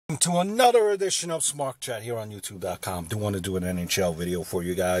To another edition of Smart Chat here on YouTube.com. Do want to do an NHL video for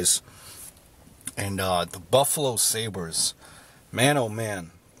you guys. And the Buffalo Sabres, man oh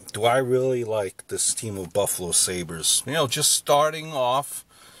man, do I really like this team of Buffalo Sabres. You know, just starting off,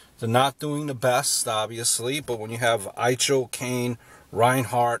 they're not doing the best, obviously, but when you have Eichel, Kane,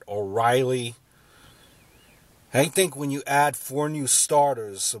 Reinhart, O'Reilly, I think when you add 4 new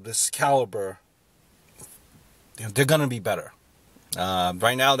starters of this caliber, they're going to be better.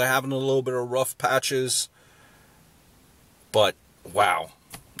 Right now they're having a little bit of rough patches, but wow,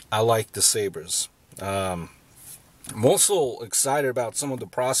 I like the Sabres. I'm also excited about some of the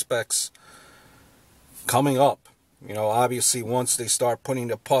prospects coming up. You know, obviously once they start putting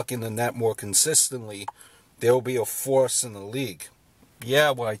the puck in the net more consistently, they'll be a force in the league.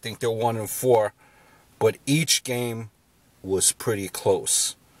 Yeah, well, I think they're 1-4, but each game was pretty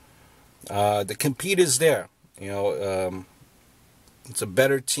close. The compete is there. You know, it's a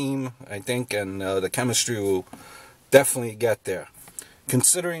better team, I think, and the chemistry will definitely get there.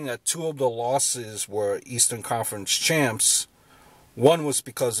 Considering that 2 of the losses were Eastern Conference champs, one was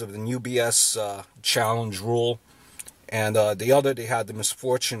because of the new BS challenge rule, and the other, they had the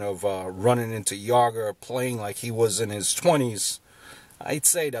misfortune of running into Yager playing like he was in his 20s. I'd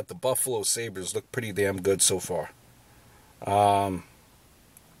say that the Buffalo Sabres look pretty damn good so far.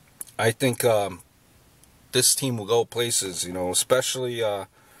 I think this team will go places, you know, especially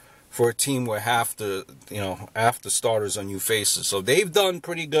for a team where half the starters are new faces. So they've done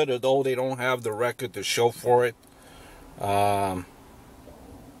pretty good, although they don't have the record to show for it. The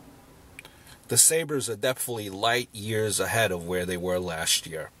Sabres are definitely light years ahead of where they were last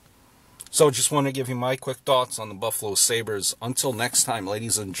year. So just want to give you my quick thoughts on the Buffalo Sabres. Until next time,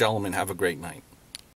 ladies and gentlemen, have a great night.